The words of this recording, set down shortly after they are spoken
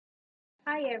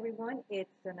Hi everyone,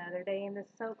 it's another day in the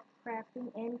soap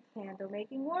crafting and candle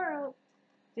making world.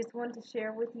 Just wanted to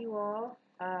share with you all.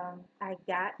 I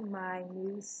got my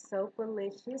new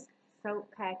Soapalicious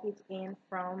soap package in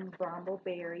from Bramble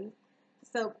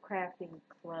Soap Crafting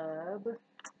Club.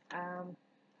 Um,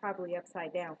 Probably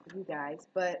upside down for you guys,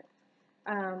 but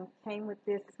came with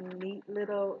this neat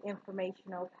little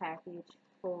informational package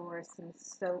for some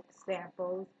soap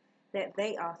samples that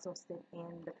they also sent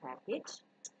in the package.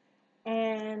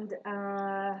 And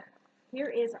here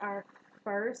is our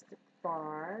first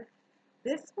bar.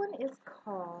 This one is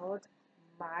called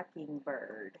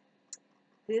Mockingbird.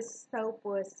 This soap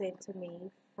was sent to me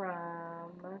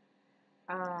from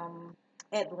um,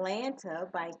 Atlanta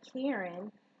by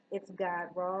Karen. It's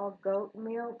got raw goat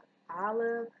milk,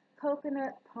 olive,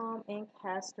 coconut, palm, and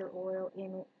castor oil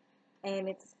in it. And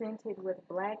it's scented with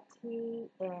black tea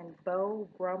and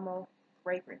Bramble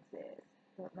fragrances.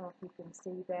 Don't know if you can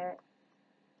see that,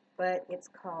 but it's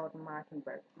called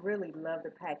Mockingbird. Really love the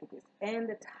packages. And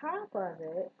the top of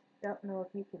it, don't know if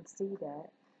you can see that,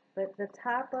 but the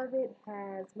top of it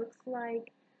looks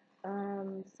like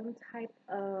some type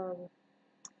of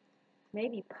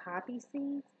maybe poppy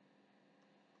seeds.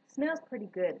 Smells pretty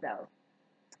good though.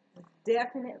 It's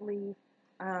definitely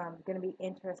going to be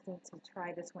interesting to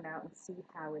try this one out and see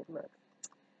how it looks.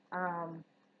 Um,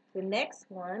 the next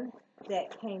one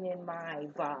that came in my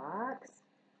box.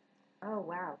 Oh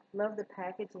wow, love the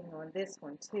packaging on this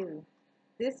one too.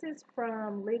 This is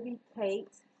from Livy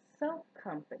Kate's Soap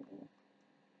Company.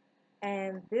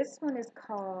 And this one is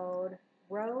called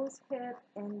Rose Hip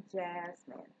and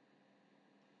Jasmine.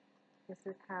 This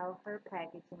is how her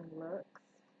packaging looks.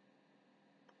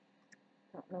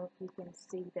 Don't know if you can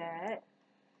see that.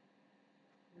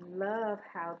 Love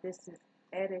how this is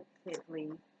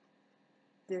etiquetely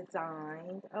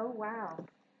designed. Oh wow.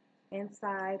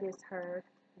 Inside is her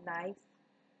nice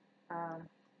um,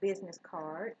 business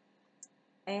card.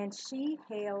 And she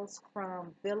hails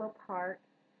from Villa Park,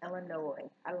 Illinois.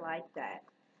 I like that.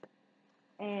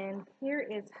 And here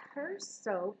is her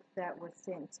soap that was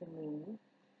sent to me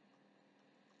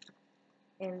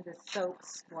in the soap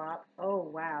swap. Oh,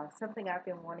 wow. Something I've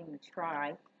been wanting to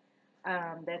try.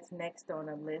 That's next on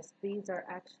the list. These are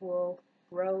actual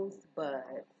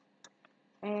rosebuds.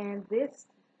 And this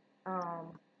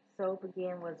soap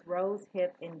again was Rose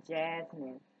Hip and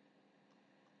Jasmine.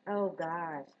 Oh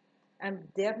gosh, I'm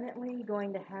definitely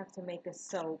going to have to make a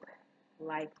soap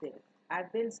like this.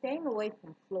 I've been staying away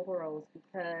from florals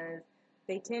because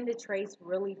they tend to trace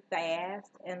really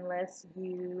fast unless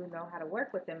you know how to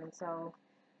work with them. And so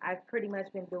I've pretty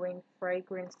much been doing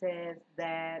fragrances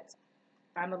that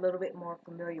I'm a little bit more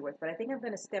familiar with. But I think I'm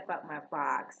going to step out my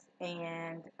box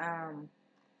and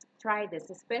try this,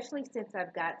 especially since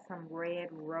I've got some red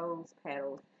rose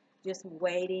petals just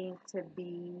waiting to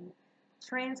be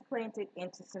transplanted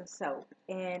into some soap.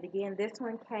 And again, this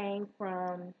one came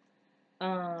from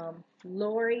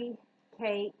Lori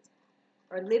Kate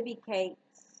or Livy Kate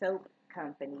Soap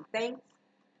Company. Thanks.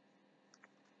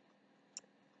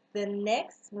 The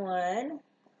next one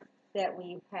that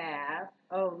we have,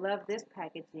 oh, love this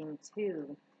packaging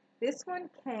too. This one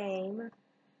came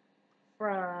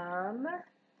from,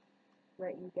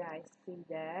 let you guys see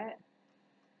that,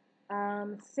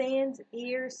 Sans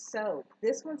Ear Soap.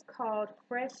 This one's called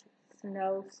Fresh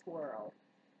Snow Swirl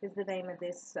is the name of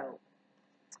this soap.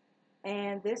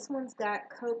 And this one's got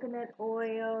coconut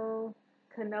oil,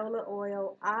 canola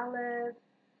oil, olive,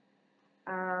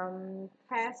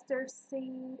 castor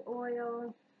seed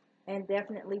oil, and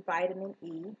definitely vitamin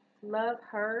E. Love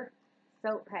her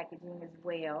soap packaging as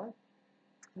well.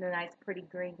 And a nice pretty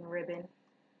green ribbon,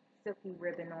 silky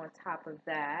ribbon on top of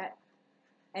that.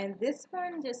 And this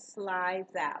one just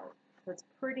slides out. So it's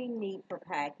pretty neat for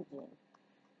packaging.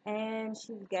 And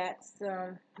she's got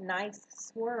some nice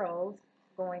swirls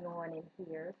going on in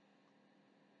here.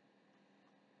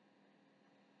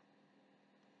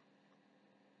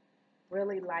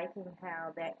 Really liking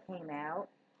how that came out.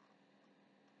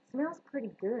 Smells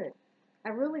pretty good. I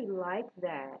really like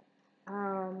that.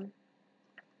 Um,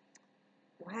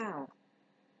 wow.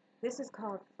 This is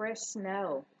called Fresh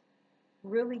Snow.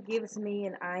 Really gives me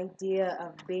an idea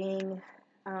of being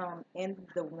in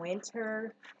the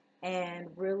winter and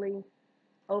really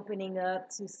opening up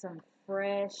to some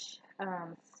fresh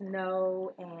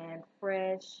snow and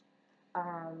fresh.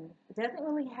 It doesn't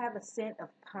really have a scent of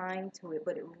pine to it,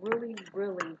 but it really,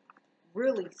 really,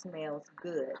 really smells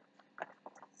good.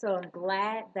 So I'm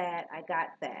glad that I got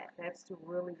that. That's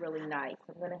really, really nice.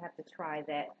 I'm going to have to try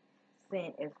that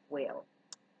scent as well.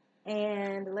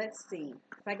 And let's see.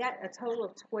 I got a total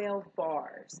of 12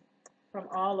 bars from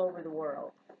all over the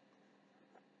world.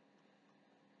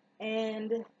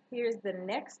 And here's the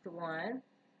next one.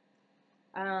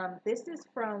 This is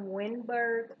from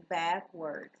Winberg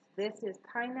Bathworks. This is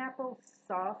pineapple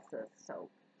salsa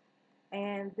soap.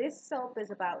 And this soap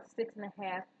is about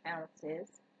 6.5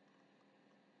 ounces.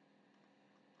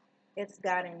 It's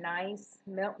got a nice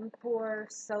melt and pour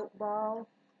soap ball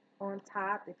on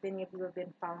top. If any of you have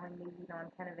been following me, you know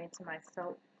I'm kind of into my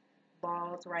soap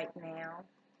balls right now.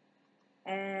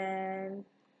 And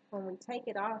when we take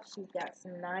it off, she's got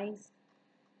some nice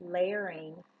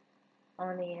layering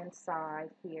on the inside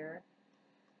here.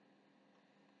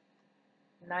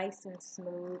 Nice and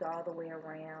smooth all the way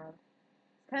around.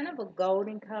 It's kind of a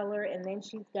golden color, and then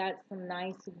she's got some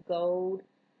nice gold.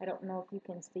 I don't know if you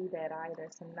can see that either.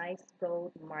 Some nice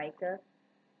gold mica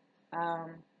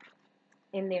um,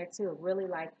 in there too. I really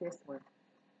like this one.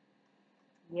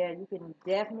 Yeah, you can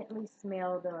definitely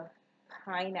smell the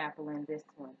pineapple in this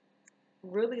one.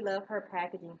 Really love her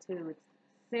packaging too. It's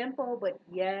simple, but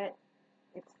yet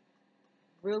it's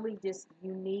really just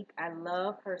unique. I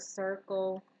love her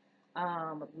circle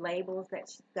labels that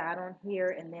she's got on here,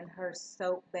 and then her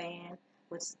soap band,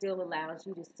 which still allows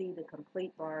you to see the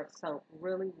complete bar of soap.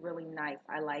 Really, really nice.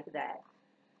 I like that.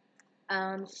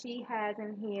 She has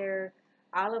in here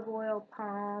olive oil,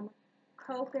 palm,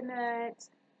 coconut,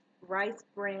 rice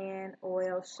bran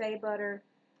oil, shea butter,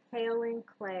 kaolin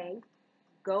clay,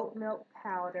 goat milk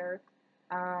powder,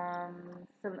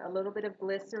 a little bit of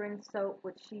glycerin soap,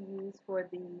 which she used for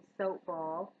the soap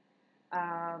ball,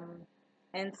 um,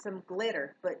 and some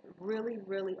glitter. But really,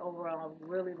 really overall,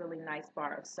 really, really nice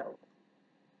bar of soap.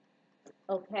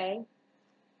 Okay,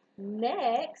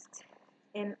 next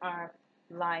in our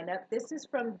lineup, this is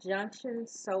from Junction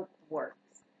Soap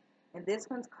Works, and this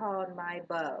one's called My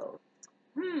Bow.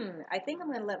 I think I'm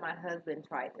going to let my husband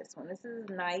try this one. This is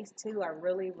nice too. I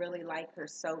really, really like her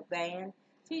soap band.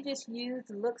 She just used,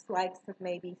 looks like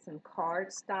maybe some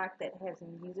cardstock that has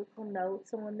musical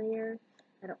notes on there.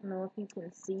 I don't know if you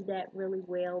can see that really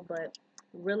well, but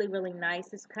really, really nice.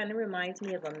 This kind of reminds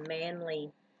me of a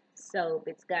manly soap.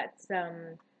 It's got some,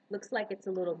 looks like it's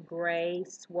a little gray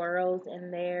swirls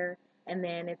in there, and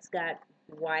then it's got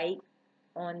white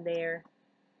on there.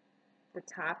 The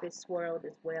top is swirled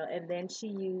as well, and then she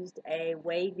used a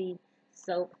wavy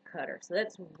soap cutter, so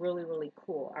that's really, really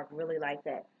cool. I really like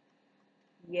that.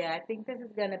 Yeah, I think this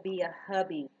is going to be a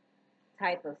hubby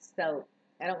type of soap.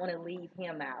 I don't want to leave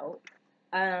him out.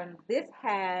 This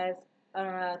has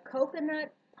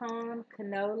coconut, palm,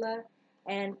 canola,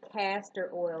 and castor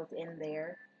oils in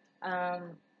there.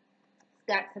 It's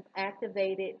got some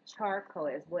activated charcoal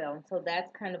as well, and so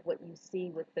that's kind of what you see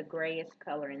with the grayish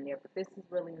color in there. But this is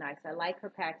really nice. I like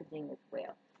her packaging as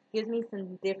well. Gives me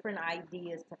some different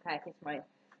ideas to package my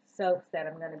soaps that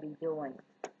I'm going to be doing.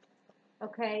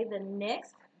 Okay, the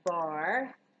next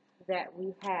bar that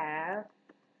we have,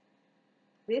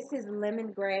 this is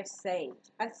lemongrass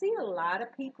sage. I see a lot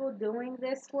of people doing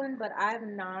this one, but I've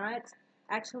not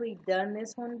actually done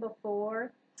this one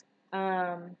before.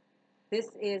 This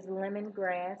is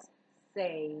lemongrass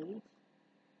sage.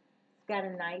 It's got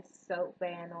a nice soap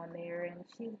band on there, and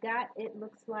she's got, it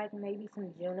looks like maybe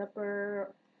some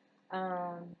juniper,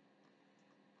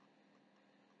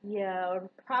 yeah, or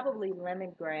probably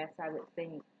lemongrass, I would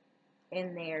think,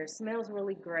 in there. Smells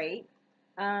really great.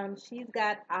 She's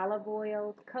got olive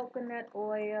oil, coconut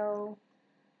oil,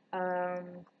 um,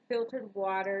 filtered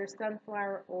water,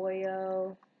 sunflower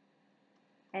oil,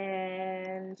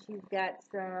 and she's got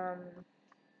some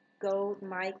gold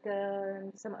mica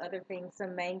and some other things,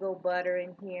 some mango butter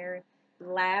in here.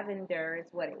 Lavender is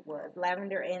what it was.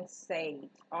 Lavender and sage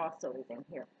also is in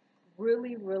here.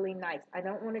 Really, really nice. I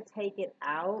don't want to take it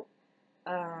out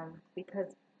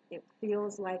because it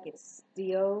feels like it's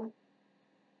still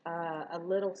a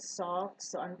little soft,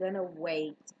 so I'm going to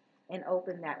wait and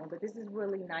open that one. But this is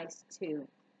really nice too.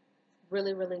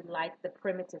 Really, really like the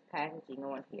primitive packaging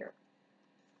on here.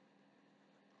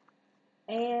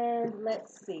 And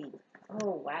let's see.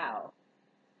 Oh, wow.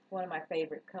 One of my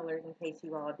favorite colors, in case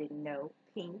you all didn't know,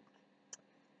 pink.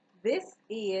 This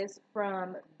is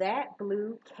from That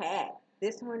Blue Cat.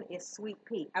 This one is sweet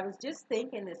pea. I was just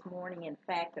thinking this morning, in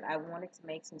fact, that I wanted to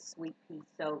make some sweet pea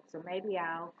soap. So maybe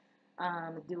I'll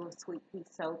do a sweet pea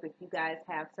soap. If you guys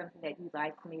have something that you'd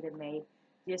like for me to make,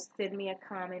 just send me a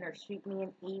comment or shoot me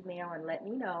an email and let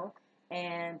me know.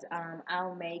 And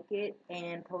I'll make it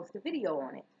and post a video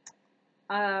on it.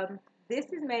 This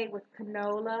is made with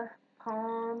canola,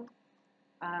 palm,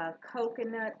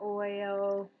 coconut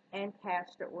oil, and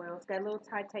castor oil. It's got a little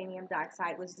titanium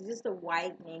dioxide, which is just a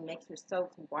whitening, makes your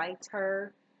soaps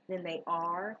whiter than they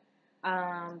are.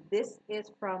 This is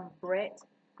from Brett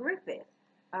Griffith.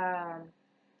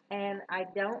 And and I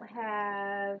don't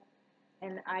have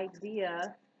an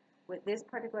idea with this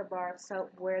particular bar of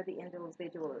soap where the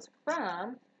individual is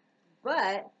from,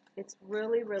 but it's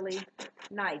really, really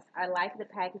nice. I like the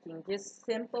packaging. Just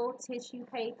simple tissue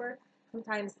paper.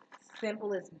 Sometimes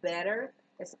simple is better,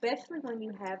 especially when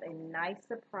you have a nice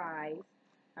surprise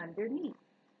underneath.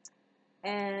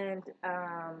 And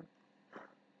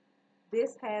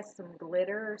this has some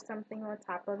glitter or something on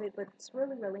top of it, but it's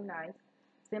really, really nice.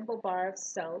 Simple bar of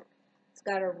soap. It's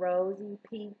got a rosy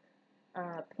pink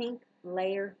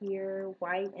layer here,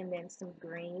 white, and then some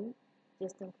green,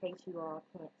 just in case you all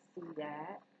can't see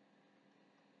that.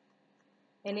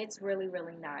 And it's really,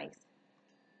 really nice.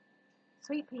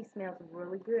 Sweet pea smells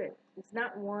really good. It's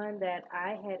not one that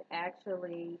I had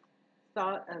actually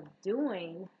thought of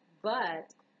doing,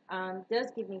 but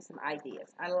does give me some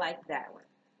ideas. I like that one.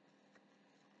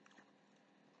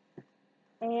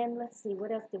 And let's see,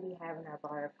 what else do we have in our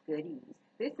bar of goodies?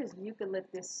 This is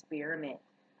Eucalyptus Spearmint.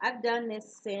 I've done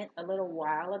this scent a little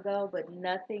while ago, but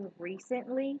nothing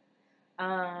recently.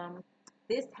 Um,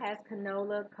 this has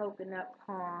canola, coconut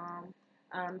palm.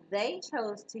 They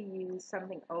chose to use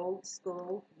something old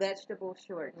school, vegetable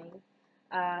shortening,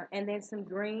 and then some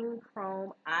green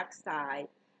chrome oxide.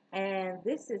 And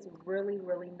this is really,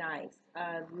 really nice.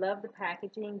 Love the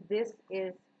packaging. This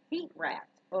is heat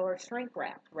wrapped or shrink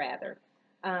wrapped rather,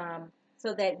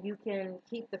 so that you can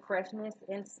keep the freshness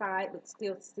inside but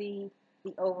still see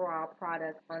the overall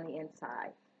product on the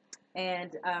inside.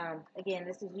 And again,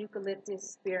 this is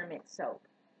Eucalyptus Spearmint Soap.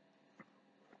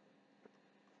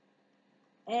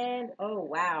 And oh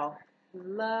wow,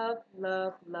 love,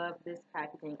 love, love this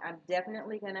packaging. I'm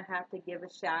definitely going to have to give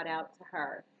a shout out to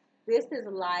her. This is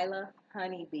Lila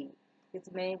Honeybee.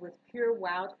 It's made with pure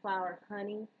wildflower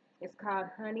honey. It's called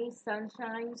Honey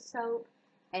Sunshine Soap,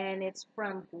 and it's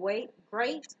from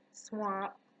Great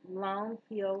Swamp, Long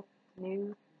Hill,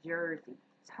 New Jersey.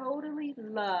 Totally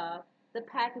love the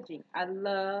packaging. I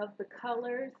love the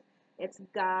colors. It's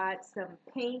got some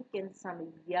pink and some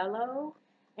yellow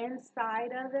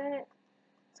inside of it.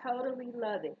 Totally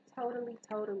love it. Totally,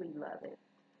 totally love it.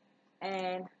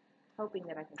 And hoping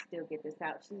that I can still get this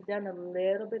out. She's done a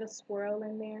little bit of swirl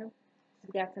in there.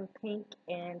 She's got some pink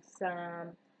and some,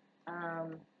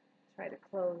 try to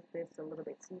close this a little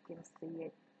bit so you can see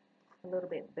it a little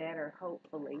bit better,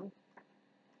 hopefully.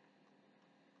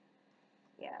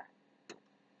 Yeah.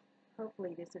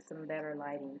 Hopefully this is some better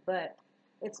lighting. But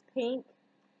it's pink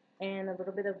and a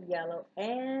little bit of yellow,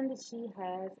 and she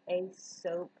has a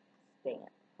soap stamp.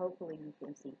 Hopefully you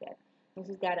can see that. And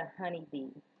she's got a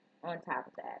honeybee on top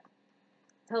of that.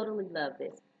 Totally love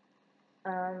this.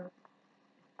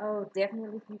 Oh,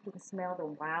 definitely you can smell the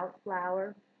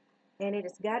wildflower. And it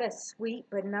has got a sweet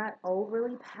but not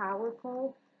overly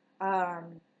powerful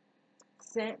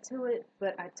scent to it,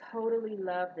 but I totally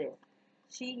love this.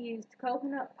 She used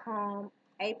coconut palm,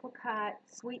 apricot,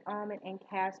 sweet almond, and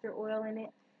castor oil in it.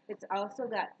 It's also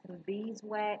got some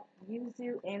beeswax,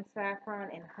 yuzu, and saffron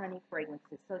and honey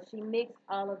fragrances. So she mixed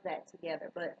all of that together.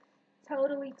 But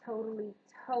totally, totally,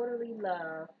 totally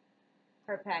love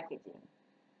her packaging.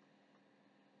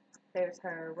 There's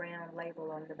her round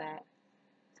label on the back.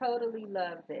 Totally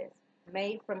love this.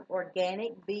 Made from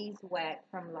organic beeswax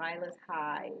from Lila's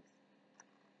hives.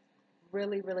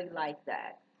 Really, really like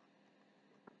that.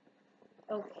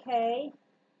 Okay,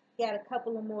 got a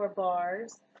couple of more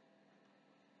bars.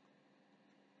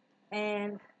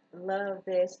 And love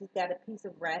this. She's got a piece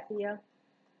of raffia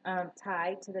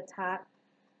tied to the top.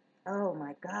 Oh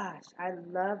my gosh, I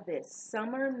love this.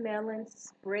 Summer Melon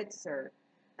Spritzer.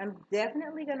 I'm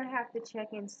definitely going to have to check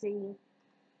and see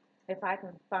if I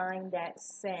can find that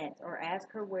scent or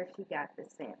ask her where she got the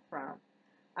scent from.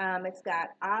 It's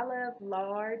got olive,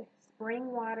 lard,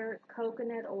 spring water,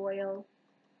 coconut oil,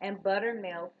 and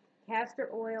buttermilk, castor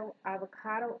oil,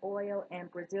 avocado oil, and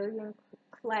Brazilian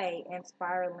clay and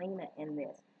spirulina in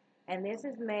this. And this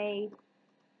is made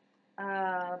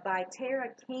by Tara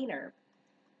Keener.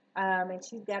 And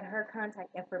she's got her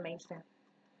contact information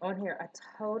on here. I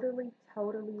totally,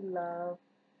 totally love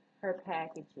her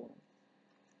packaging.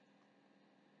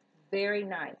 Very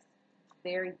nice.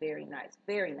 Very, very nice.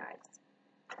 Very nice.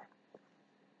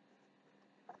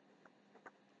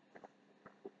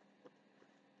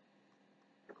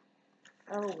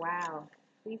 Oh, wow.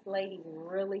 These ladies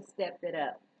really stepped it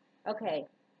up. Okay,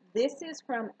 this is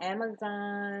from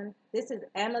Amazon. This is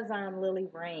Amazon Lily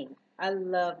Rain. I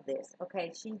love this.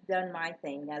 Okay, she's done my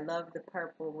thing. I love the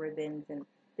purple ribbons and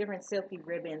different silky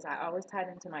ribbons. I always tie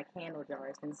them to my candle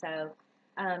jars. And so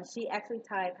she actually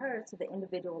tied hers to the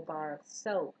individual bar of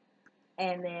soap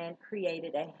and then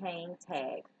created a hang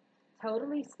tag.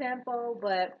 Totally simple,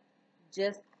 but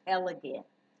just elegant.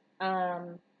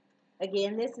 Um,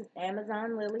 Again, this is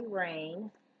Amazon Lily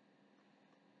Rain.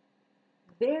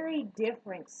 Very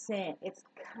different scent. It's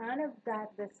kind of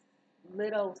got this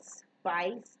little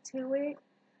spice to it.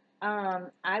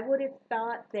 I would have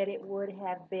thought that it would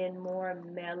have been more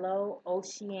mellow,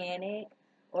 oceanic,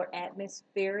 or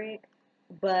atmospheric,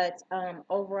 but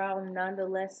overall,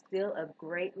 nonetheless, still a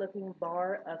great looking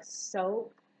bar of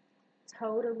soap.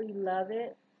 Totally love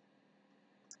it.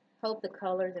 Hope the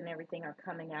colors and everything are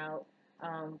coming out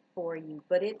for you.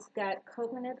 But it's got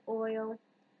coconut oil,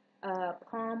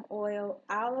 palm oil,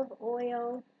 olive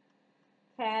oil,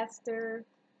 castor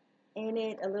in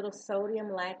it, a little sodium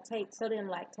lactate. Sodium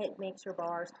lactate makes your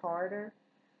bars harder.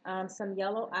 Some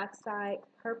yellow oxide,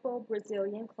 purple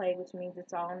Brazilian clay, which means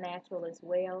it's all natural as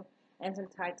well, and some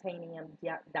titanium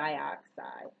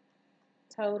dioxide.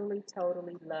 Totally,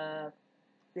 totally love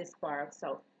this bar of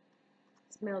soap.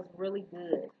 Smells really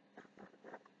good.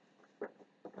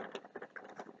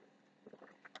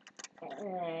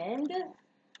 And,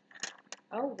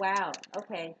 oh wow,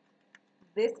 okay.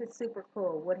 This is super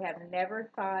cool. Would have never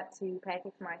thought to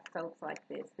package my soaps like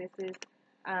this. This is,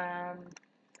 um,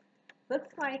 looks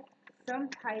like some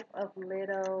type of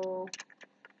little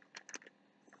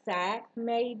sack,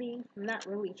 maybe. I'm not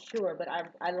really sure, but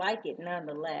I like it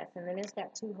nonetheless. And then it's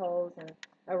got two holes and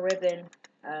a ribbon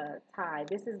tie.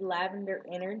 This is Lavender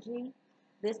Energy.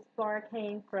 This bar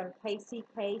came from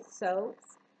KCK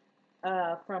Soaps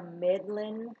from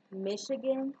Midland,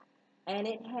 Michigan. And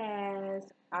it has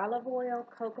olive oil,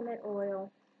 coconut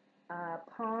oil,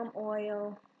 palm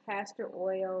oil, castor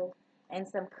oil, and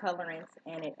some colorants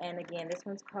in it. And again, this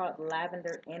one's called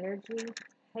Lavender Energy.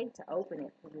 Hate to open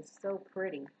it because it's so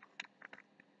pretty,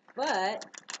 but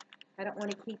I don't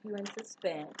want to keep you in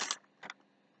suspense.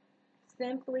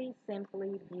 Simply,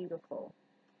 simply beautiful.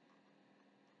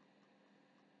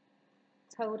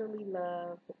 Totally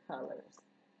love the colors.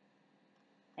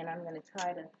 And I'm going to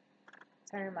try to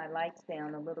turn my lights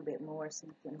down a little bit more so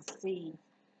you can see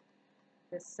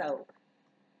the soap.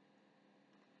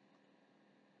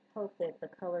 Hope that the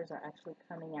colors are actually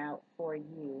coming out for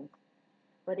you.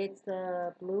 But it's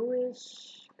a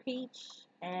bluish peach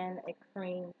and a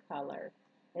cream color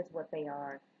is what they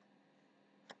are.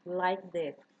 Like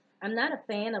this. I'm not a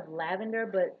fan of lavender,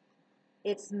 but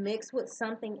it's mixed with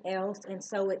something else, and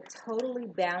so it totally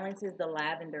balances the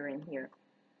lavender in here.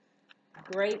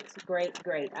 Great, great,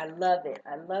 great. I love it.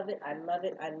 I love it. I love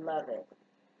it. I love it.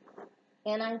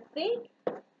 And I think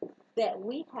that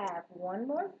we have one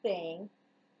more thing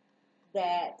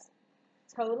that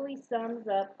totally sums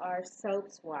up our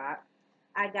soap swap.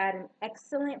 I got an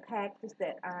excellent package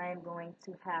that I'm going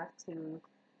to have to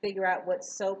figure out what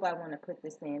soap I want to put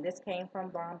this in. This came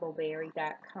from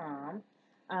brambleberry.com.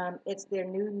 It's their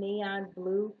new neon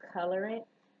blue colorant.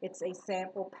 It's a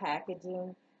sample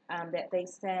packaging that they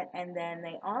sent, and then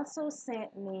they also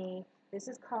sent me, this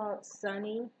is called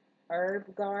Sunny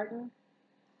Herb Garden.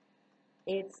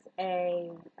 It's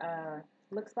a,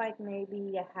 looks like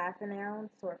maybe a half an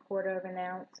ounce or a quarter of an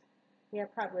ounce. Yeah,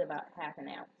 probably about half an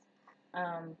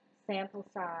ounce. Sample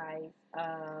size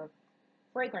of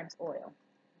fragrance oil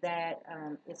that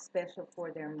is special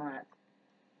for their month,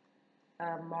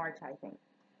 March, I think.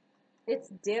 It's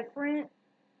different.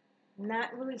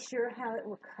 Not really sure how it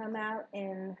will come out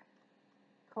in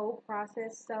cold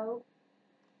processed soap,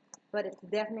 but it's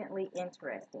definitely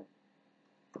interesting.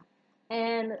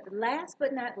 And last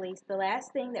but not least, the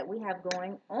last thing that we have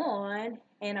going on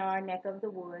in our neck of the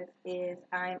woods is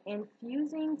I'm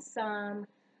infusing some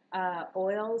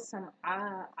oils, some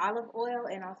olive oil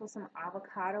and also some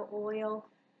avocado oil.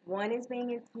 One is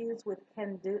being infused with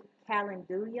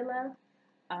calendula.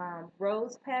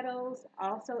 Rose petals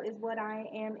also is what I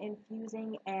am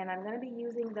infusing, and I'm going to be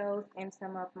using those in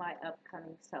some of my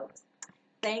upcoming soaps.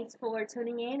 Thanks for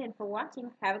tuning in and for watching.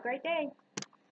 Have a great day.